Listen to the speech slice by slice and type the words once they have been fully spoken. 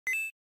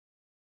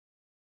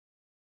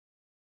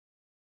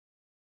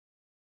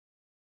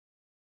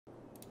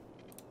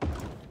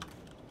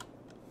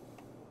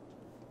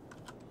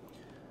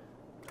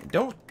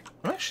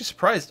I'm actually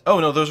surprised. Oh,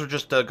 no, those are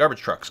just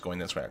garbage trucks going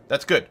this way.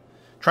 That's good.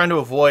 Trying to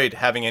avoid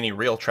having any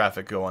real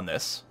traffic go on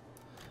this.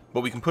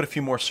 But we can put a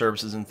few more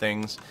services and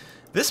things.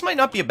 This might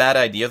not be a bad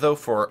idea, though,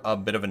 for a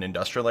bit of an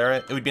industrial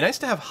area. It would be nice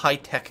to have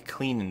high-tech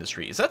clean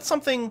industry. Is that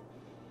something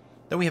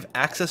that we have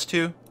access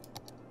to?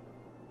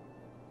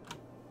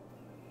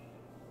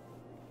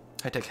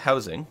 High-tech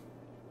housing.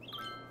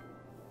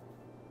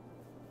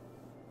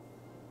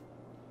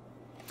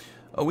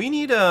 Oh, we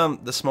need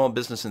the small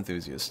business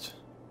enthusiast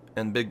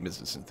and big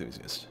business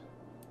enthusiast.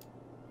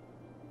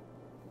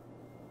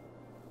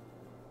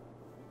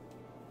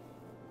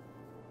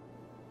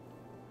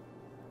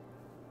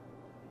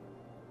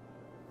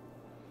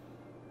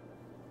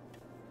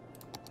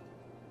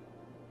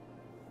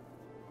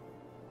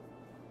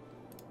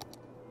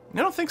 I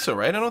don't think so,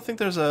 right? I don't think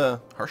there's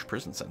a harsh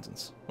prison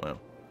sentence. Wow.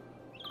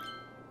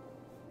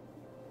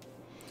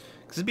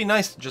 Because it'd be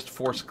nice to just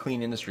force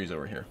clean industries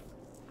over here.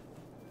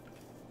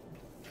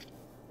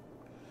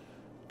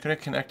 Could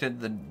have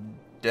connected the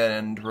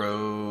dead-end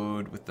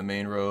road with the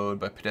main road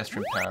by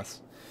pedestrian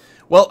paths.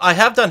 Well, I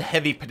have done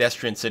heavy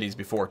pedestrian cities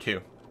before,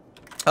 too.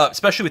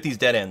 Especially with these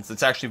dead ends.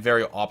 It's actually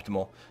very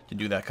optimal to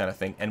do that kind of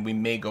thing. And we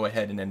may go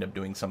ahead and end up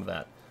doing some of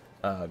that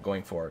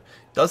going forward.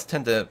 It does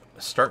tend to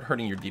start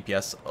hurting your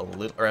DPS a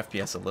little, or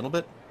FPS a little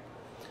bit.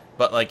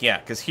 But, like, yeah,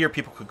 because here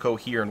people could go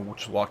here and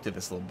just walk to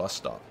this little bus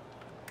stop.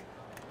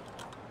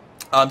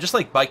 Just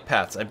like bike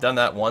paths. I've done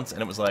that once,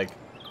 and it was like,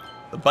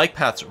 the bike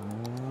paths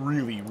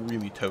really,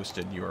 really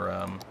toasted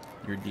your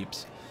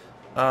deeps.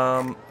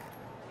 Are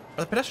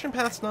the pedestrian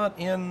paths not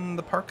in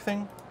the park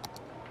thing?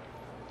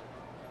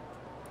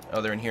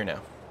 Oh, they're in here now.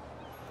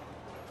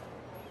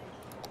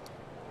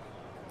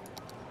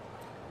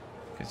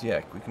 Because,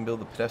 yeah, we can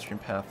build the pedestrian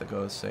path that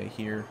goes, say,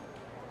 here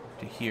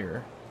to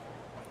here.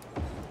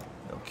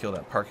 It'll kill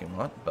that parking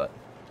lot, but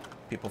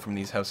people from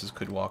these houses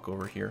could walk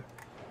over here.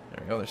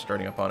 There we go, they're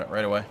starting up on it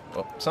right away.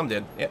 Well, some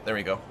did. Yeah, there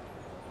we go.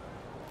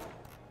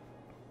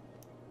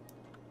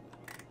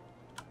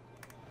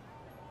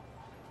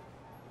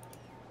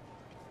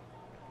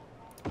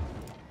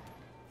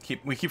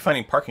 We keep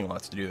finding parking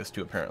lots to do this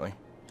too, apparently.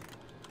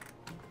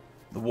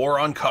 The war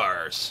on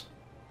cars.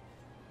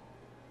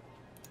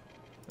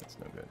 That's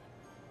no good.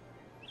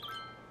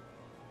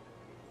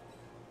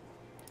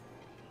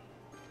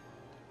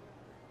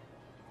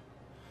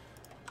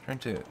 Trying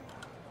to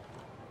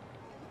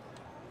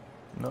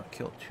not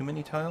kill too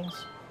many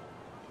tiles.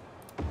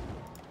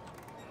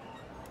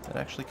 That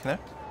actually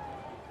connect?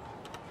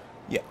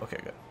 Yeah, okay,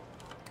 good.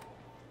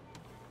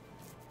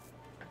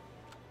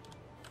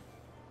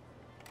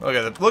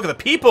 Look at the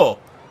people!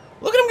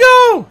 Look at them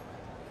go!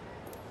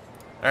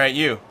 Alright,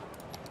 you.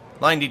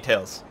 Line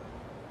details.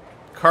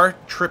 Car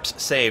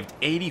trips saved,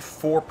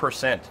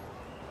 84%.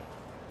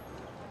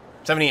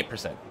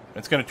 78%.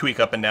 It's going to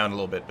tweak up and down a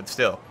little bit, but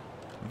still.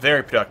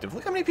 Very productive.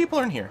 Look how many people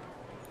are in here.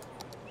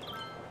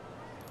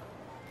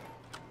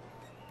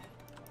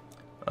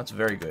 That's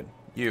very good.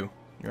 You're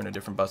in a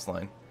different bus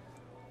line.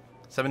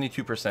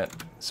 72%.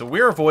 So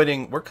we're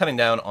cutting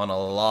down on a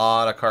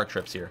lot of car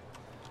trips here.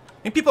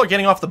 I think people are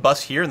getting off the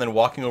bus here and then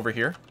walking over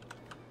here.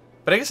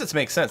 But I guess it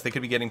makes sense. They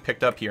could be getting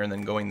picked up here and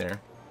then going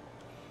there.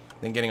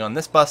 Then getting on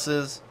these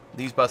buses.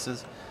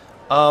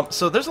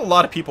 So there's a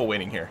lot of people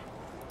waiting here.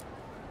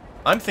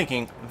 I'm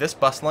thinking this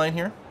bus line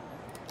here,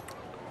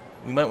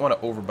 we might want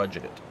to over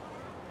budget it.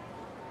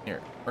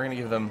 Here, we're going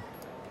to give them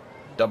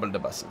double the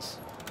buses.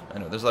 I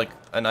know, there's like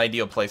an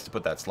ideal place to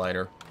put that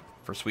slider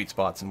for sweet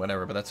spots and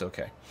whatever, but that's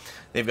okay.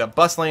 They've got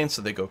bus lanes,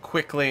 so they go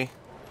quickly.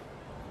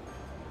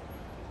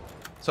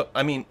 So,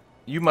 I mean,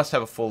 you must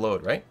have a full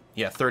load, right?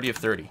 Yeah, 30 of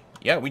 30.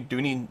 Yeah, we do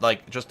need,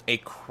 like, just a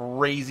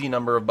crazy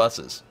number of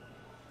buses.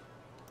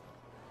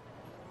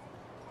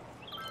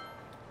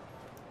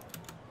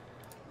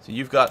 So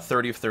you've got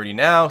 30 of 30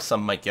 now.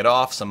 Some might get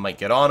off, some might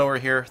get on over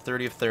here.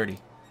 30 of 30.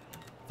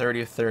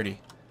 30 of 30.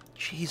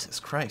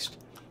 Jesus Christ.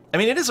 I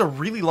mean, it is a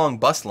really long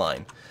bus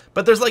line.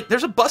 But there's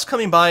a bus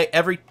coming by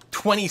every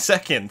 20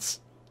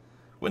 seconds.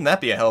 Wouldn't that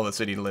be a hell of a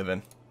city to live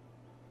in?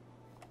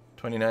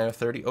 29 of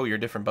 30. Oh, you're a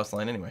different bus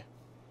line anyway.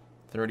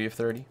 30 of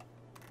 30.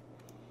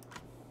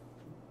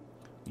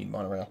 Need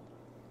monorail.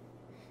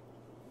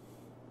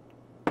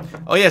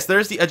 Oh, yes,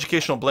 there's the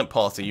educational blimp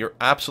policy. You're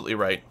absolutely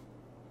right.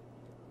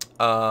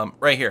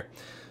 Right here.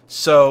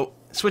 So,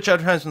 switch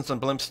advertisements on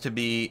blimps to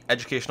be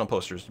educational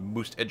posters.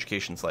 Boost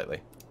education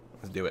slightly.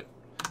 Let's do it.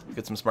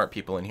 Get some smart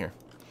people in here.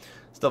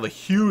 Still have a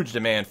huge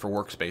demand for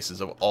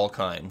workspaces of all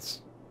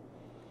kinds.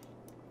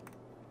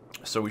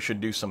 So we should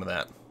do some of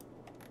that.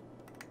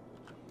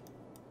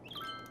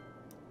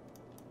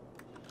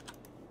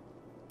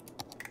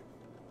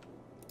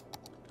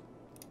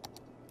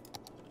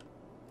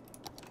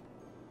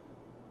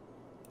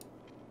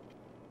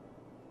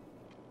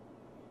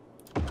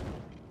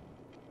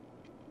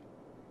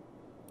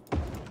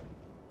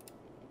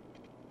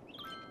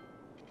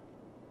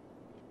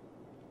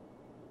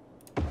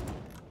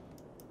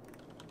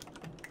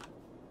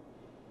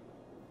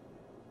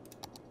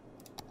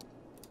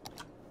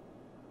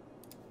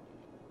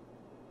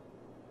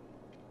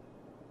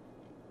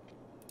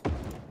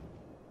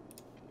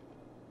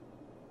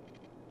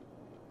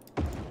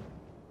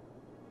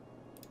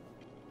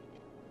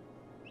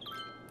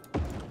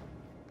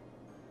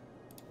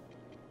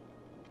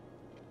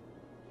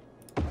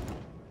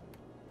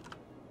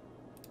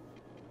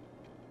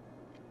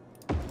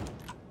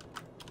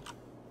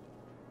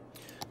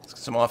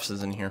 Some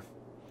offices in here.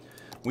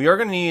 We are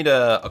going to need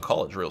a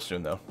college real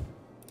soon, though.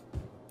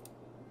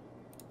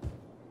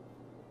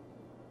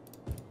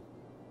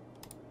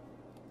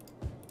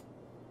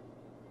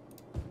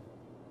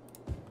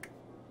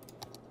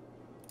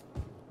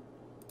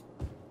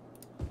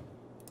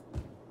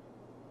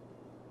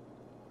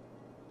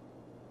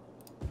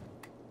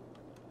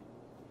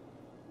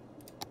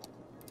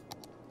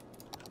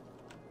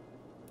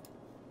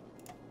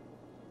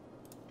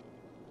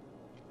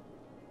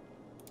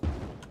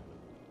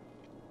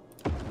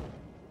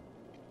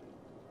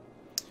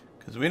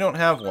 Because we don't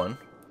have one.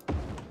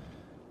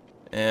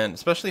 And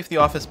especially if the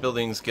office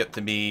buildings get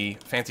to be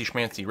fancy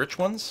schmancy rich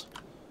ones,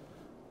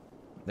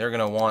 they're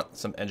going to want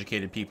some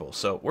educated people.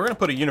 So we're going to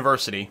put a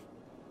university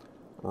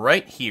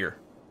right here.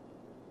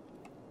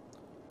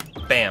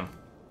 Bam.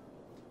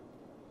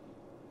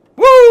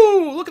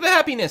 Woo! Look at the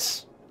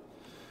happiness!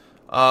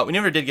 We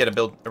never did get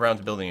around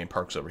to building any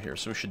parks over here,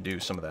 so we should do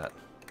some of that.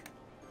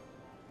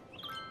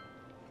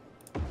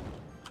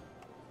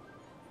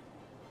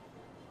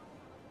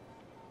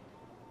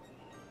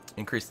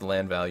 Increase the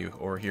land value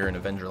over here in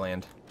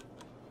Avengerland.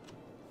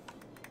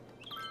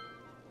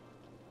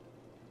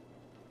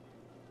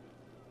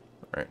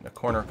 Alright, in the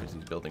corner, because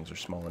these buildings are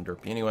small and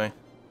derpy anyway.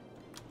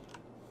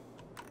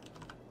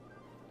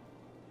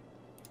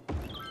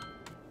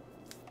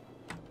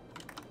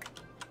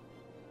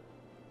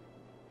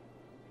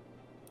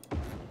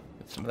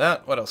 Get some of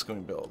that. What else can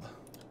we build?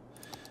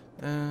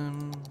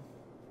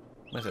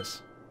 What is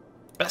this?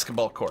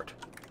 Basketball court.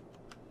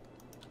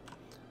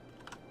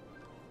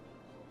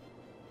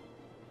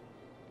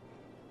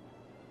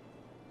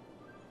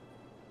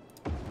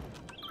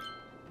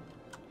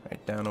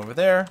 Right down over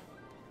there.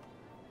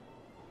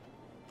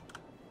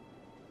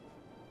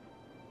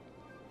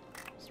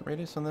 What's the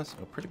radius on this?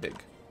 Oh, pretty big.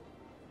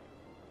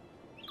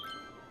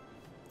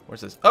 Where's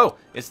this? Oh,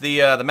 it's the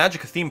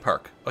Magica theme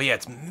park. Oh yeah,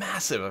 it's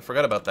massive. I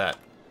forgot about that.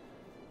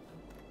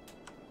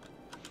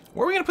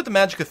 Where are we gonna put the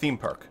Magica theme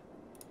park?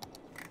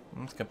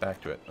 Let's get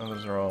back to it. Oh,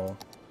 those are all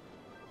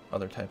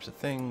other types of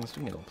things.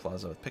 We need a little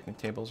plaza with picnic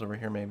tables over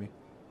here, maybe.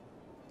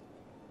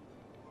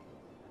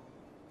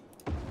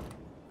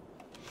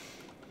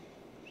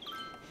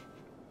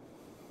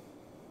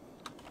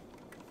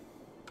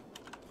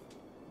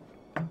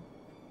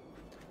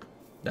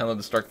 Download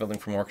the Stark building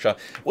from Workshop.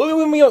 Well,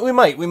 we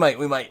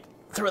might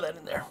throw that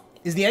in there.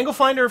 Is the Angle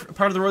Finder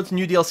part of the Road's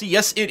new DLC?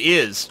 Yes, it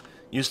is.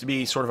 Used to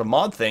be sort of a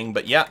mod thing,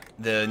 but yeah,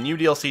 the new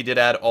DLC did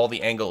add all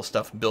the angle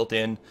stuff built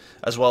in,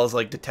 as well as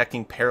like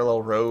detecting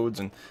parallel roads,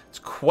 and it's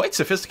quite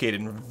sophisticated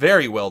and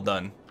very well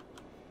done.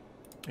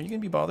 Are you gonna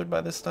be bothered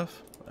by this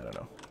stuff? I don't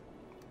know.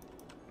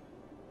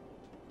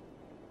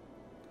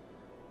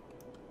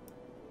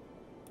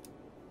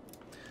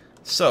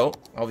 So,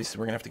 obviously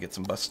we're gonna have to get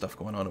some bus stuff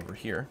going on over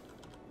here.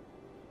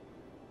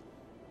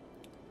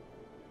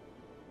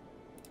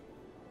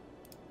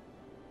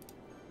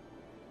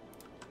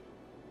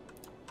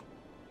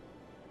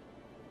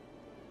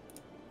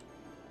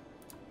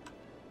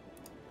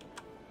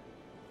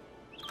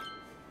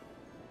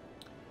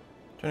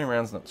 Turning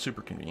around's not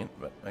super convenient,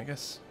 but I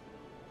guess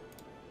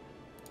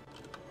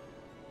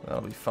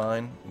that'll be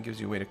fine. It gives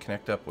you a way to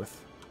connect up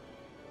with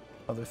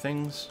other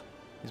things.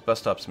 These bus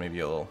stops may be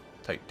a little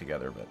tight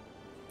together, but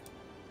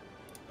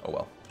oh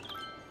well.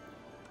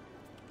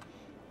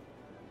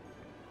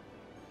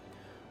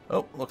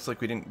 Oh, looks like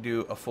we didn't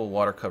do a full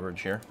water coverage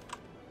here.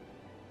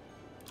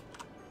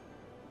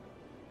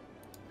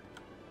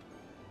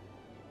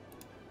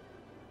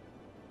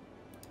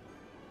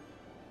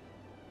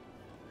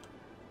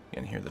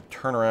 Again, here the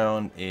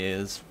turnaround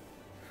is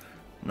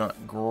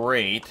not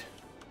great.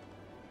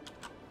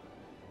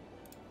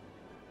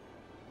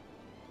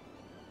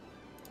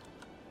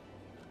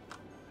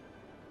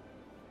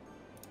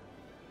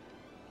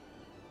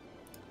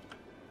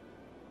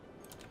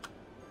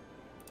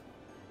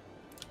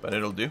 But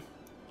it'll do.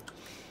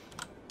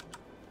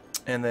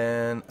 And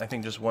then I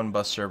think just one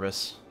bus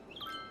service.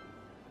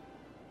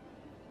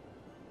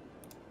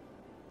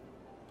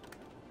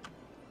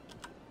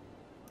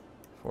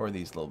 For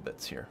these little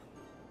bits here.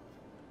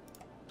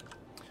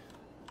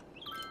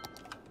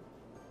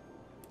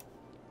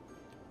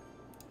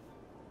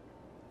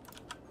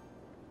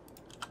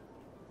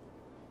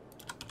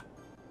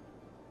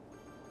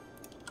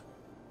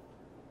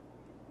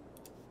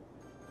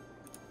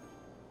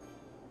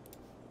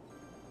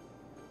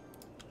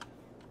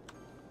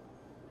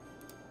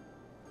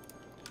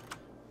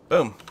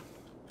 Boom.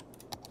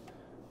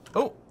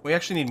 Oh, we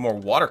actually need more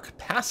water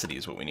capacity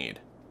is what we need.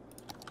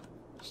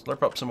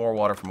 Slurp up some more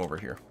water from over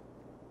here.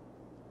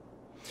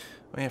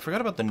 Oh yeah, I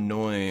forgot about the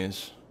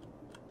noise.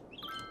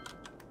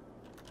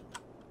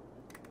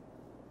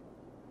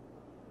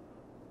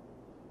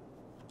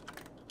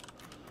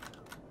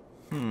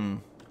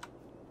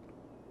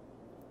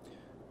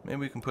 Maybe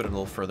we can put it a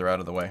little further out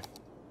of the way.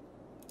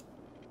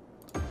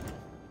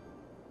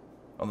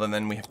 Although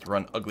then we have to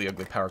run ugly,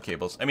 ugly power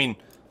cables. I mean,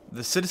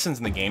 the citizens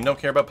in the game don't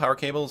care about power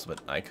cables,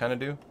 but I kind of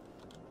do.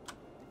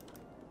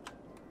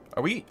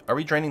 Are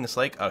we draining this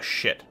lake? Oh,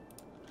 shit.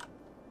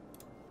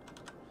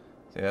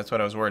 See, that's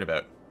what I was worried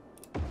about.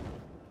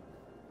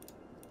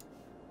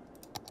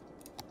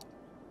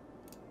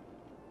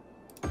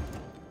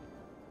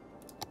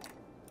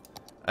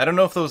 I don't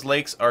know if those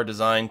lakes are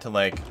designed to,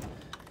 like,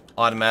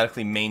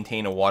 automatically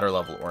maintain a water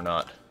level or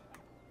not.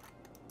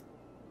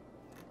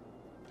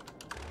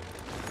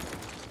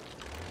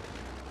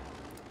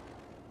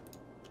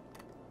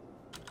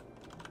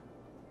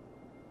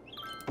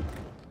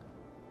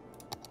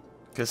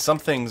 Because some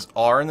things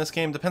are in this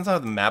game. Depends on how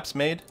the map's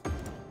made.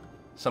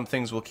 Some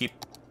things will keep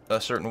a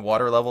certain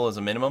water level as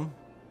a minimum.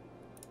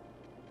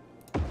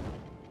 There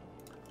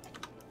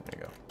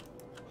you go.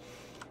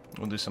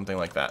 We'll do something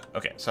like that.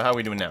 Okay, so how are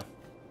we doing now?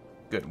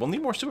 Good. We'll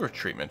need more sewer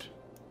treatment.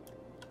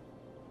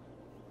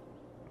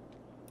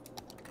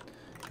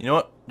 You know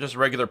what? Just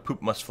regular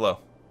poop must flow.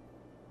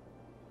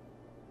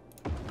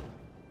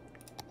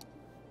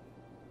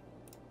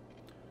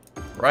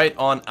 Right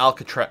on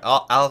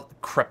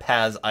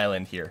Alcatraz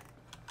Island here.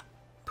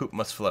 Poop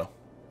must flow.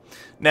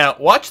 Now,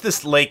 watch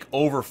this lake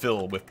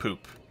overfill with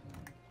poop.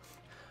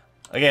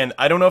 Again,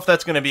 I don't know if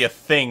that's going to be a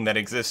thing that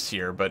exists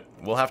here, but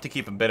we'll have to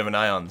keep a bit of an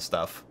eye on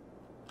stuff.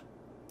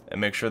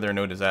 And make sure there are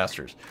no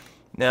disasters.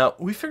 Now,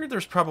 we figured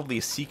there's probably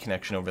a sea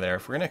connection over there.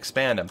 If we're going to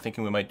expand, I'm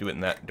thinking we might do it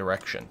in that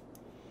direction.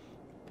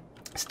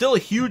 Still a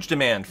huge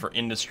demand for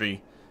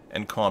industry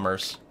and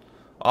commerce.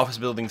 Office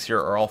buildings here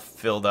are all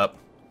filled up.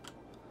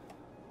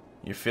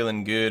 You're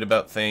feeling good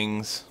about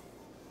things.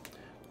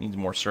 Needs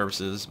more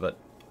services, but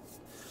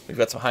we've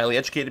got some highly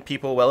educated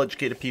people,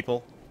 well-educated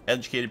people,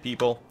 educated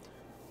people.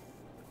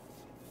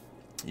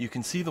 You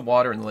can see the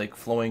water in the lake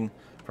flowing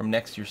from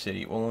next to your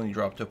city. It will only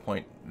drop to a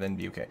point, then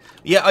be okay.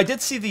 Yeah, I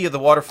did see the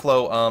water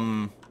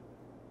flow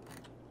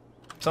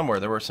somewhere.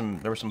 There were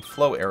some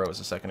flow arrows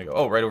a second ago.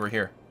 Oh, right over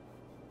here.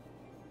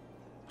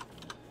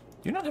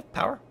 Do you not have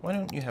power? Why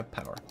don't you have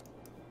power?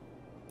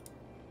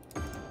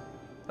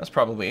 That's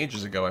probably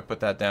ages ago. I put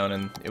that down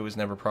and it was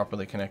never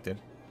properly connected.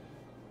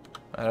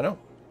 I don't know.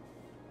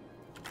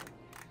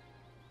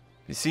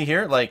 You see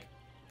here, like,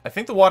 I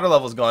think the water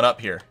level's gone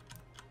up here.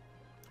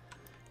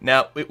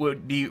 Now, it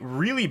would be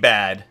really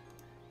bad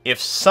if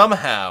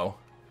somehow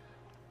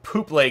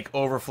Poop Lake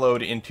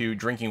overflowed into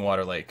Drinking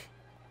Water Lake.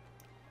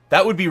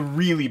 That would be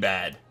really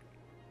bad.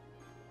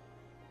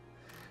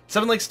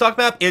 Seven Lakes stock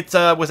map, it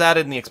was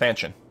added in the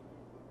expansion.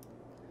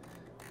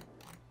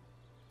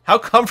 How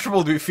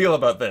comfortable do we feel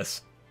about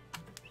this?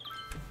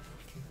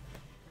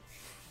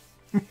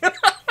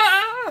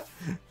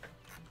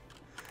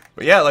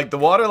 But yeah, like the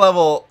water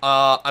level,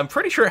 I'm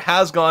pretty sure it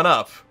has gone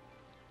up.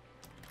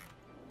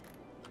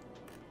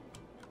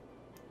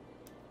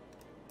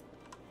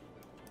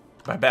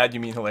 By bad, you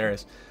mean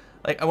hilarious.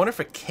 Like, I wonder if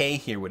a K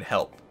here would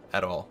help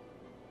at all.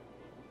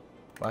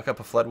 Lock up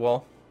a flood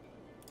wall.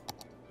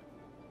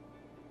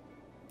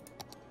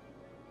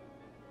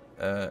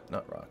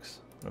 Not rocks.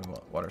 What do we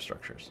want? Water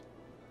structures.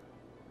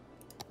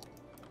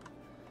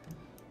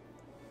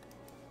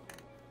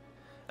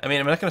 I mean,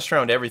 I'm not going to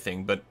surround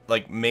everything, but,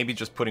 like, maybe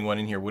just putting one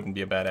in here wouldn't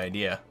be a bad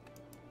idea.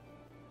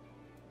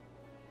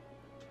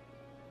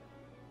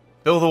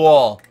 Build a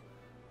wall.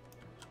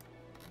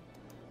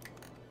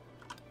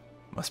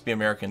 Must be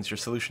Americans, your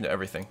solution to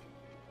everything.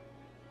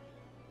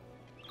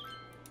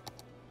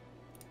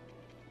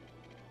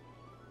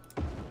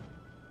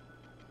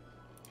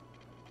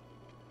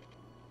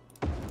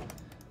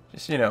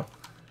 Just, you know.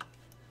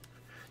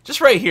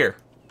 Just right here.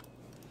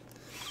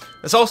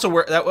 That's also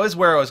where, that was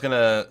where I was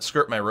gonna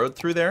skirt my road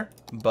through there,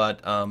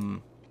 but, I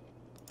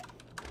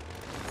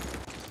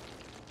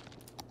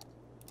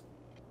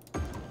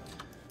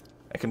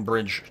can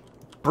bridge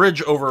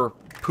over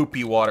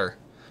poopy water.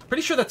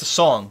 Pretty sure that's a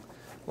song.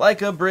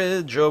 Like a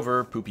bridge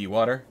over poopy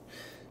water.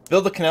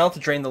 Build a canal to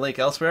drain the lake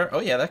elsewhere. Oh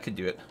yeah, that could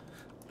do it.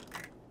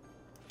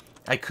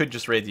 I could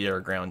just raid the air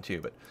ground too,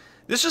 but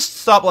this just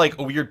stopped like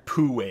a weird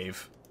poo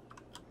wave.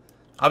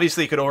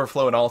 Obviously, it could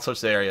overflow in all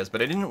sorts of areas, but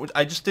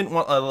I just didn't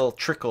want a little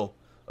trickle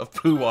of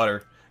poo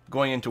water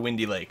going into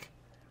Windy Lake.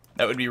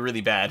 That would be really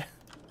bad.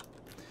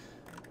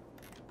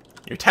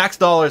 Your tax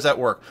dollars at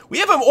work. We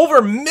have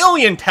over 1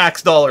 million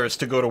tax dollars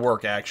to go to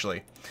work,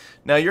 actually.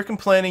 Now, you're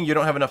complaining you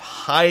don't have enough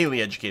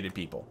highly educated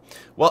people.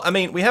 Well, I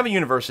mean, we have a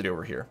university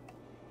over here.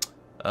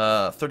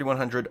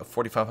 3,100,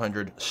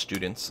 4,500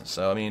 students.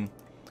 So, I mean,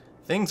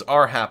 things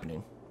are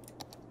happening.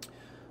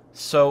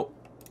 So,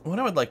 what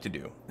I would like to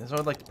do is I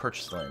would like to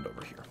purchase land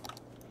over here.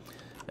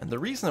 And the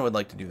reason I would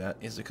like to do that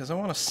is because I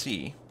want to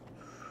see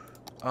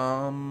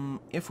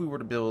if we were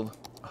to build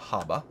a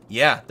haba.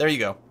 Yeah, there you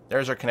go.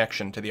 There's our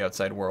connection to the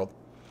outside world.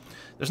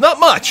 There's not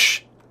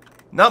much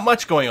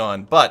going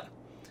on, but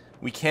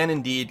we can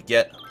indeed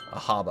get a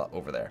haba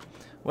over there.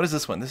 What is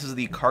this one? This is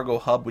the cargo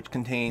hub, which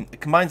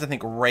combines, I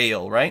think,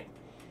 rail, right?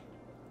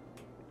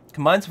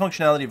 Combines the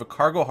functionality of a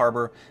cargo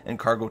harbor and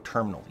cargo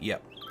terminal.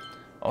 Yep.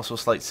 Also a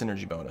slight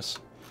synergy bonus.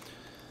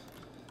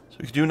 So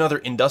we could do another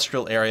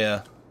industrial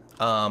area,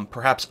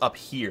 perhaps up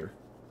here,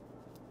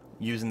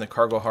 using the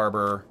cargo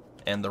harbor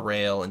and the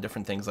rail and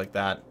different things like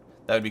that.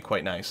 That would be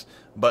quite nice.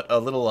 But a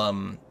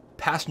little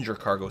passenger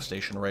cargo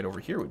station right over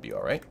here would be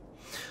all right.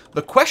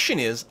 The question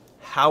is,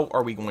 how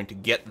are we going to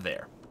get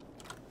there?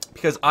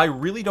 Because I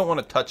really don't want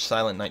to touch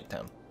Silent Night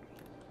Town.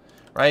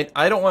 Right?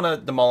 I don't want to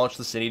demolish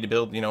the city to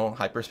build, you know,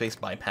 hyperspace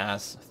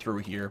bypass through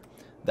here.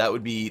 That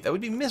would be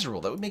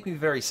miserable. That would make me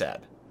very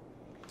sad.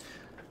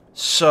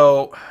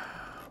 So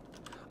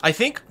I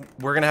think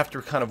we're going to have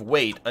to kind of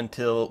wait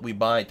until we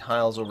buy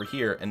tiles over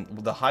here, and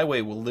the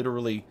highway will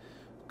literally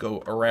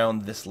go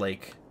around this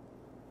lake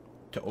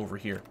to over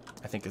here.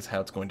 I think is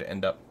how it's going to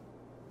end up.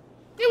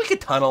 Yeah, we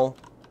could tunnel.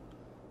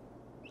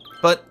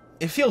 But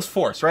it feels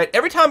forced, right?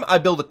 Every time I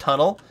build a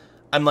tunnel,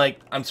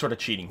 I'm sort of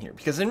cheating here.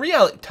 Because in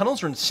reality,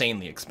 tunnels are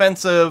insanely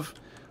expensive.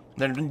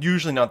 They're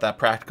usually not that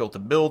practical to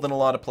build in a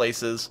lot of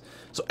places.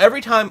 So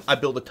every time I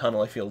build a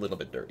tunnel, I feel a little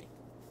bit dirty.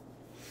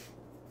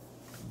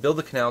 Build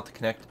a canal to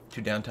connect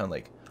to downtown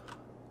lake.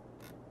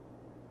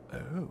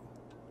 Oh.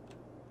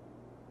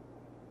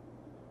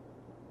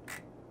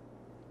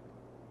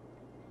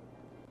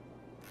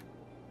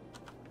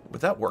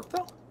 Would that work,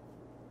 though?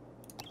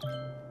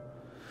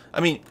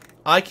 I mean,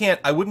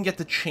 I wouldn't get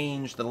to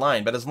change the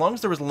line, but as long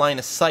as there was line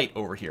of sight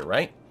over here,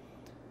 right?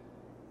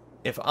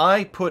 If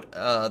I put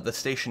the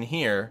station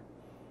here,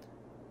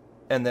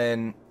 and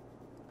then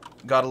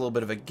got a little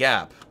bit of a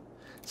gap,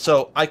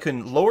 so I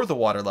can lower the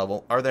water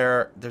level.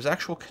 There's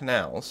actual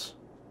canals.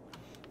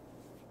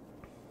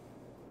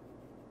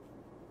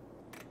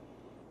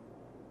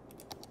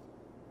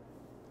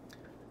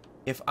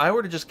 If I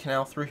were to just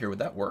canal through here, would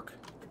that work?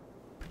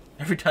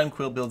 Every time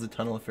Quill builds a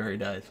tunnel, a fairy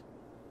dies.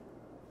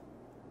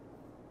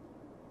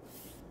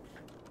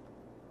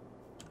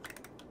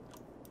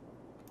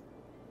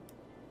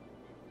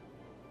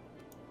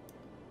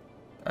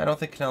 I don't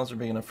think canals are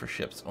big enough for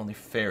ships. Only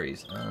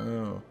ferries.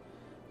 Oh.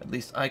 At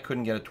least I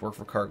couldn't get it to work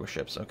for cargo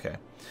ships. Okay.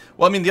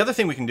 Well, I mean, the other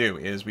thing we can do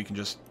is we can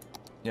just,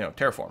 you know,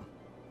 terraform.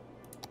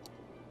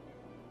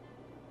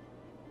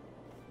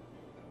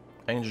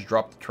 I can just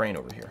drop the train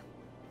over here.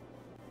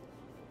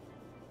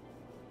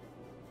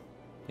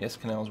 Yes,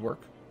 canals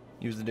work.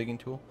 Use the digging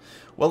tool.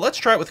 Well, let's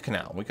try it with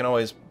canal. We can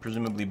always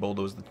presumably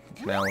bulldoze the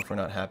canal if we're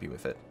not happy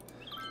with it.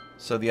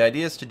 So the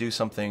idea is to do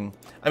something...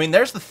 I mean,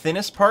 there's the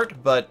thinnest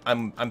part, but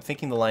I'm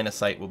thinking the line of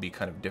sight will be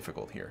kind of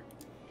difficult here.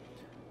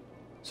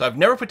 So I've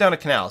never put down a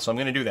canal, so I'm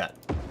going to do that.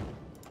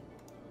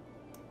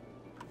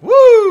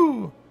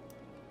 Woo!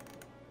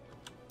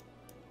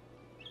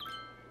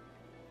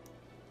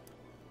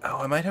 Oh,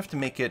 I might have to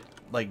make it,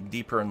 like,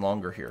 deeper and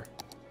longer here.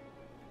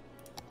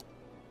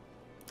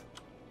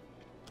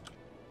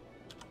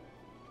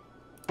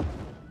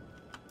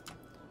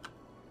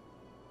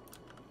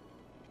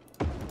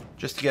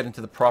 Just to get into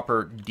the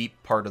proper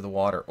deep part of the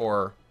water,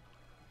 or...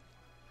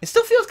 It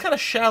still feels kind of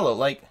shallow,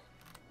 like...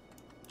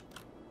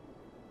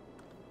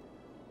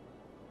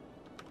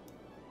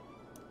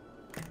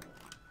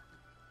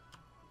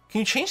 Can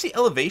you change the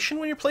elevation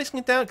when you're placing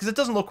it down? Because it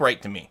doesn't look right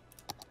to me.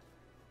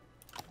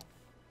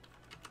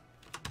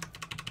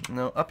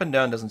 No, up and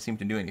down doesn't seem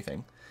to do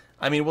anything.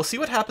 I mean, we'll see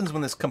what happens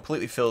when this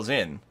completely fills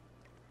in.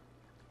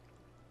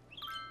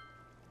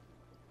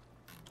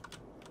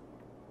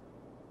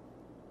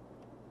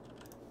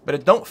 But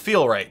it don't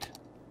feel right.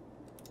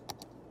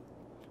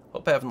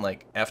 Hope I haven't,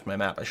 like, effed my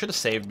map. I should have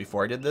saved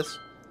before I did this.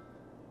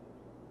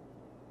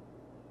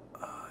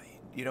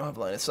 You don't have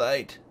line of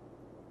sight.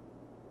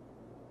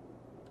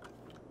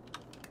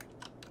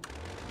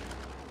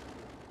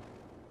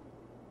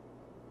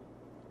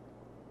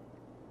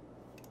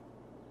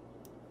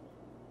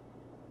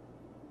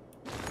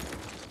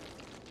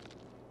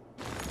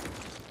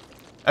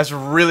 That's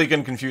really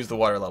going to confuse the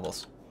water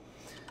levels.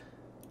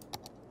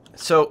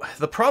 So,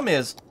 the problem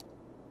is...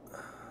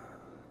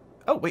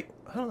 Oh, wait.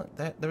 Hold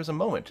on. There was a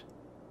moment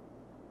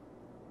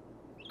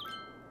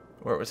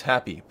where it was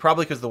happy.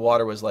 Probably because the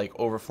water was, like,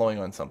 overflowing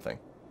on something.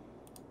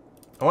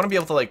 I want to be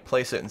able to, like,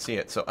 place it and see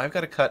it. So, I've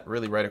got to cut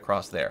really right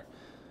across there.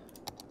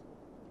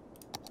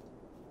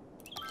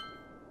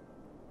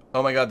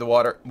 Oh my god, the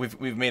water.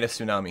 We've made a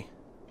tsunami.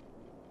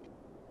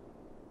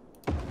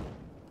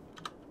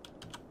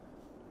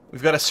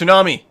 We've got a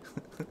tsunami.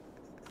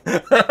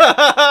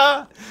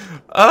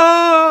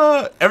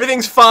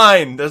 Everything's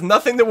fine. There's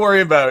nothing to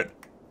worry about.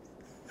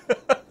 Oh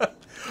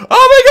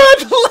my god,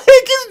 the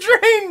lake is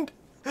drained.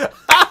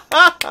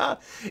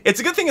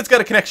 It's a good thing it's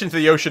got a connection to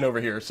the ocean over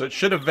here, so it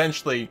should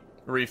eventually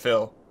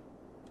refill.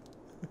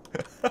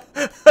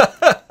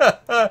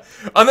 And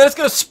then it's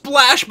gonna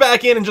splash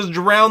back in and just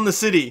drown the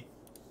city.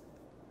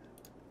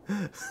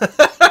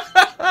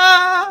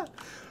 Oh,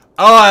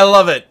 I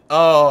love it.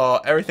 Oh,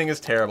 everything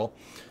is terrible.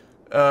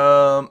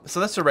 So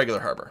that's a regular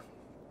harbor.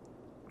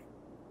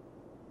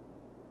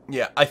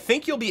 Yeah, I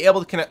think you'll be able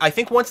to connect. I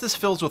think once this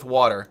fills with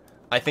water,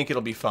 I think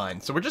it'll be fine.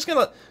 So we're just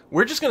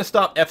gonna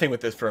stop effing with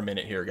this for a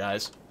minute here,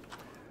 guys.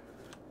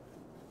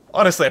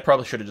 Honestly, I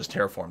probably should have just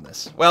terraformed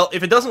this. Well,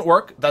 if it doesn't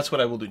work, that's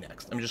what I will do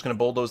next. I'm just gonna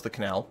bulldoze the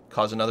canal,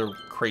 cause another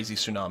crazy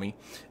tsunami,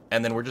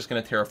 and then we're just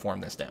gonna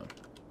terraform this down.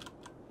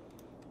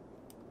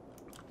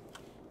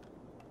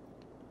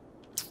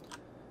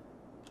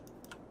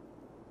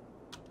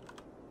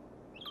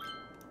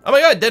 Oh my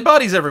god, dead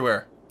bodies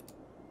everywhere.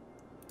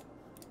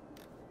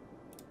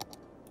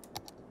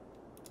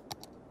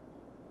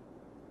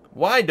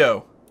 Why,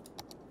 though?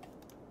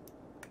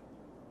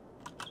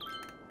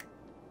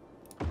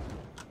 I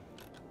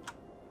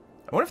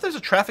wonder if there's a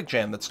traffic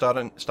jam that's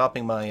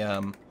stopping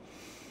my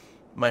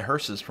my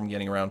hearses from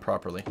getting around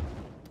properly.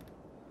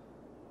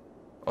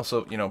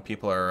 Also, you know,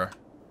 people are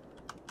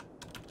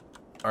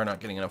not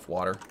getting enough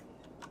water.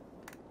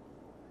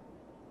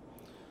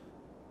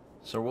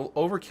 So we'll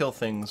overkill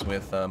things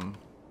with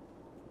no,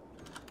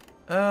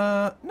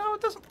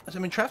 it doesn't. I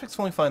mean, traffic's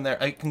fully fine there.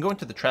 I can go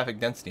into the traffic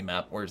density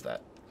map. Where's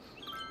that?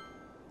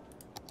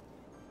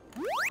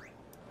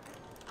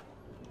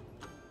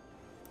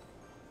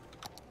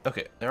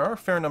 Okay, there are a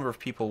fair number of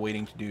people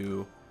waiting to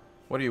do...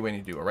 What are you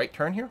waiting to do? A right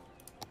turn here?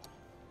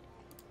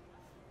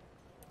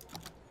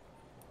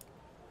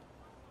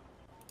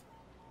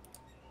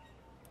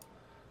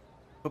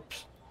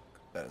 Oops.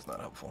 That is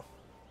not helpful.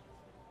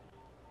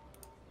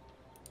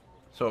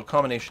 So a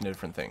combination of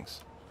different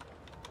things.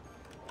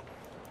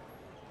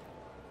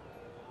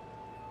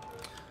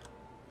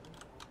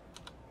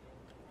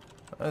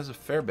 There's a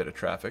fair bit of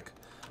traffic.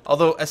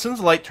 Although, as soon as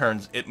the light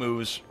turns, it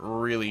moves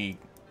really...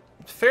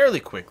 fairly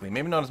quickly.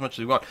 Maybe not as much as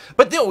we want.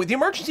 But no, the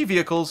emergency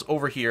vehicles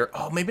over here...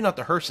 Oh, maybe not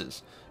the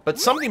hearses. But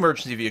some of the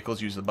emergency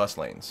vehicles use the bus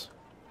lanes.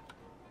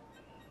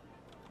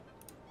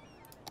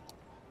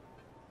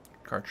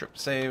 Car trip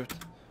saved.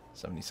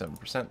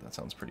 77%. That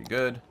sounds pretty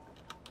good.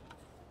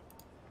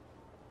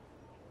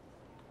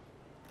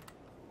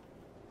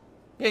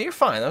 Yeah, you're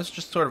fine. That was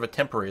just sort of a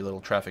temporary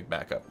little traffic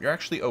backup. You're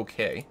actually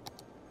okay.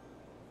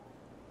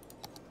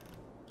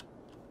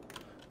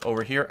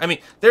 Over here, I mean,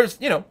 there's,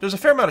 you know, there's a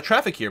fair amount of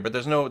traffic here, but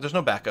there's no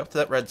backup.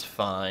 That red's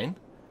fine.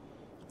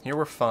 Here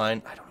we're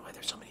fine. I don't know why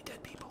there's so many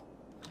dead people.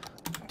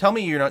 Tell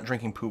me you're not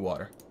drinking poo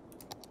water.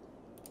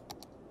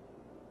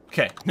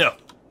 Okay, no,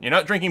 you're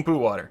not drinking poo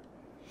water.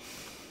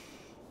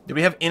 Do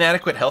we have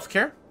inadequate health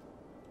care?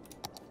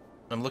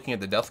 I'm looking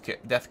at the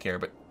death care,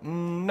 but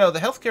no, the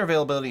healthcare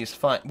availability is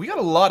fine. We got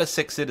a lot of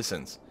sick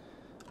citizens.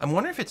 I'm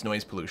wondering if it's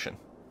noise pollution.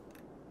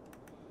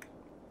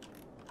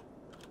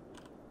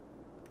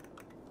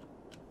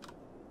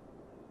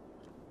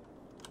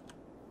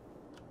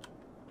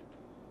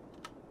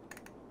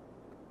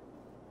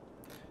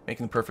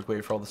 Making the perfect way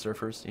for all the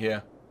surfers. Yeah.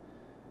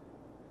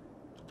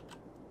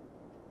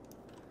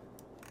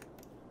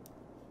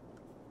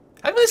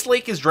 How come this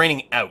lake is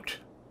draining out?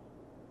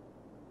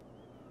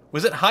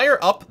 Was it higher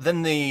up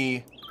than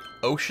the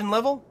ocean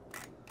level?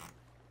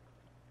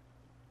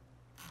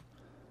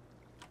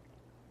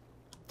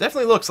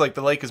 Definitely looks like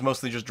the lake is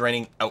mostly just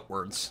draining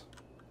outwards.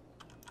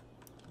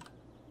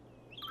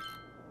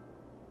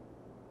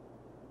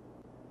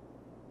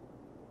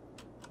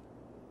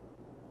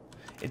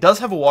 It does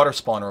have a water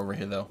spawner over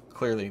here, though.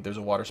 Clearly, there's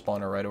a water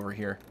spawner right over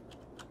here.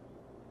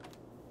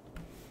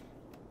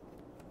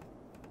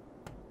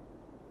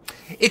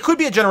 It could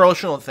be a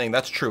generational thing,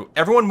 that's true.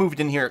 Everyone moved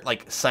in here,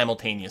 like,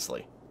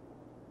 simultaneously.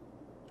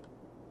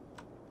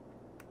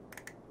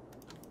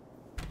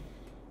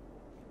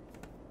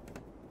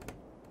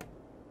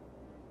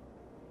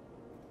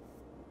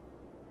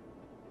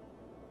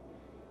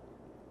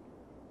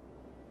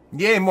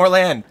 Yay, more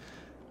land!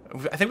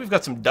 I think we've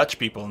got some Dutch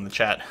people in the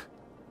chat.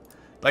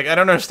 Like, I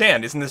don't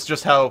understand. Isn't this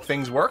just how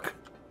things work?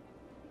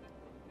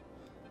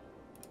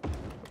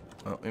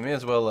 Well, we may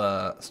as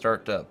well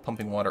start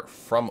pumping water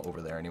from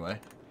over there anyway.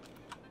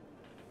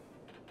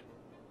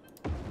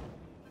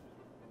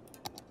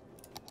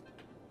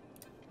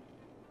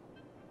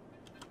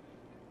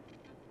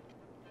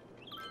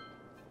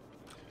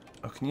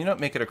 Oh, can you not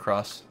make it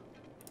across?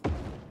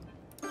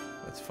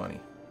 That's funny.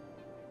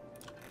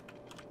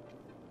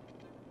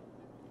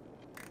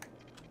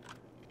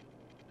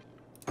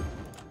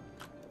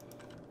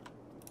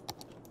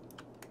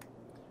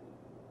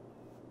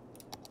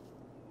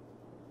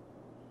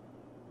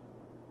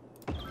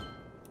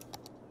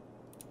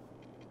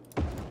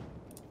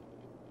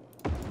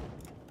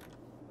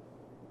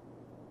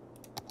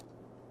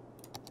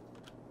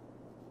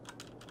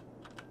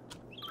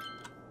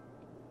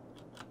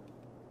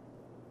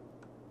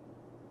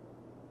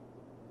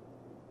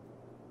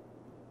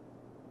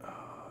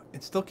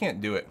 It still can't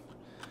do it.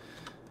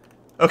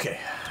 Okay.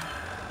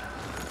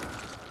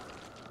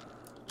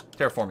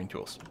 Terraforming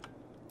tools.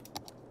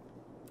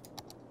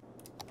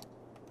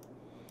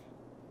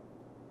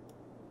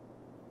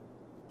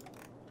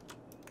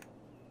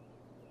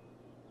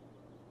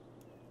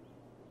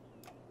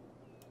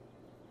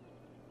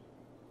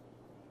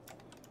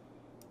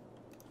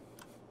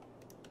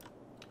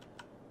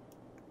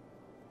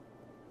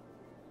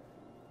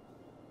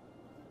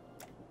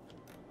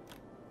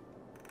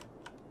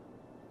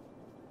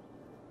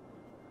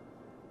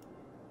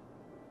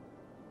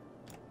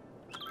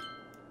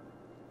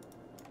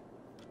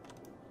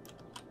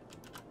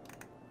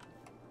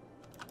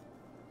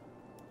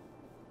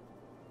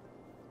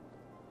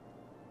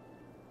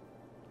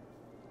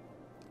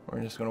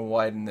 We're just going to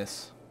widen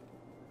this.